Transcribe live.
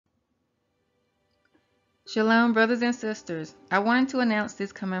Shalom, brothers and sisters. I wanted to announce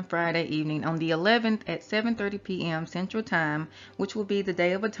this coming Friday evening on the 11th at 7:30 p.m. Central Time, which will be the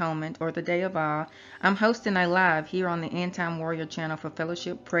Day of Atonement or the Day of Awe. I'm hosting a live here on the End Time Warrior channel for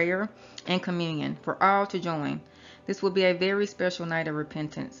fellowship, prayer, and communion for all to join. This will be a very special night of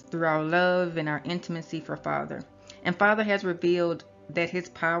repentance through our love and our intimacy for Father. And Father has revealed that his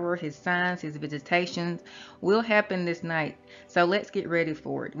power, his signs, his visitations will happen this night. So let's get ready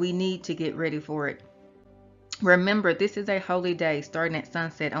for it. We need to get ready for it. Remember, this is a holy day starting at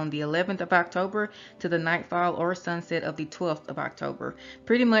sunset on the 11th of October to the nightfall or sunset of the 12th of October.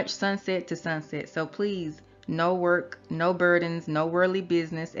 Pretty much sunset to sunset. So please, no work, no burdens, no worldly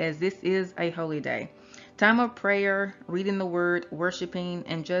business, as this is a holy day. Time of prayer, reading the word, worshiping,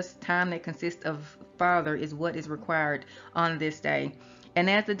 and just time that consists of Father is what is required on this day. And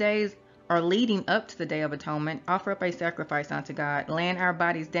as the days are leading up to the Day of Atonement, offer up a sacrifice unto God, laying our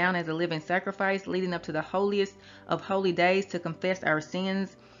bodies down as a living sacrifice, leading up to the holiest of holy days to confess our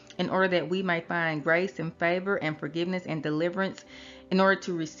sins in order that we may find grace and favor and forgiveness and deliverance. In order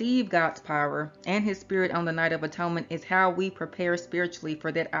to receive God's power and his spirit on the night of atonement is how we prepare spiritually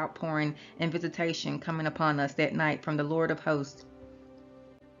for that outpouring and visitation coming upon us that night from the Lord of hosts.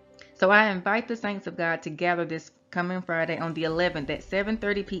 So I invite the saints of God to gather this coming Friday on the 11th at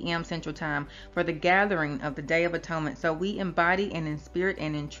 7:30 p.m. Central Time for the gathering of the Day of Atonement, so we embody and in spirit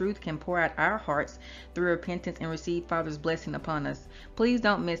and in truth can pour out our hearts through repentance and receive Father's blessing upon us. Please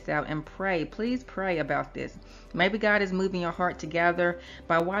don't miss out and pray. Please pray about this. Maybe God is moving your heart to gather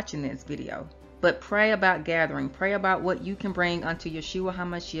by watching this video. But pray about gathering. Pray about what you can bring unto Yeshua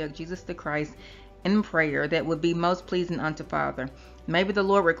HaMashiach, Jesus the Christ, in prayer that would be most pleasing unto Father. Maybe the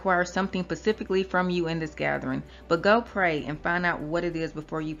Lord requires something specifically from you in this gathering, but go pray and find out what it is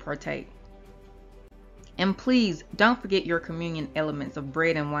before you partake. And please don't forget your communion elements of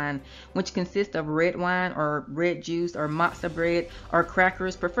bread and wine, which consist of red wine or red juice or matzah bread or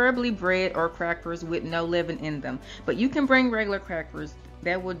crackers, preferably bread or crackers with no leaven in them. But you can bring regular crackers.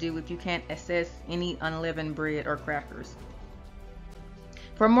 That will do if you can't access any unleavened bread or crackers.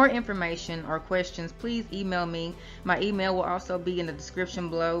 For more information or questions, please email me. My email will also be in the description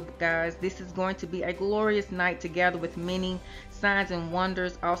below, guys. This is going to be a glorious night together with many signs and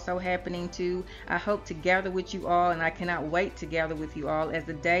wonders also happening too. I hope to gather with you all, and I cannot wait to gather with you all, as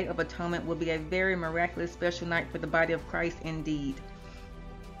the Day of Atonement will be a very miraculous special night for the body of Christ indeed.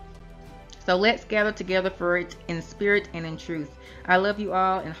 So let's gather together for it in spirit and in truth. I love you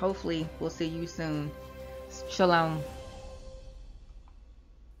all, and hopefully we'll see you soon. Shalom.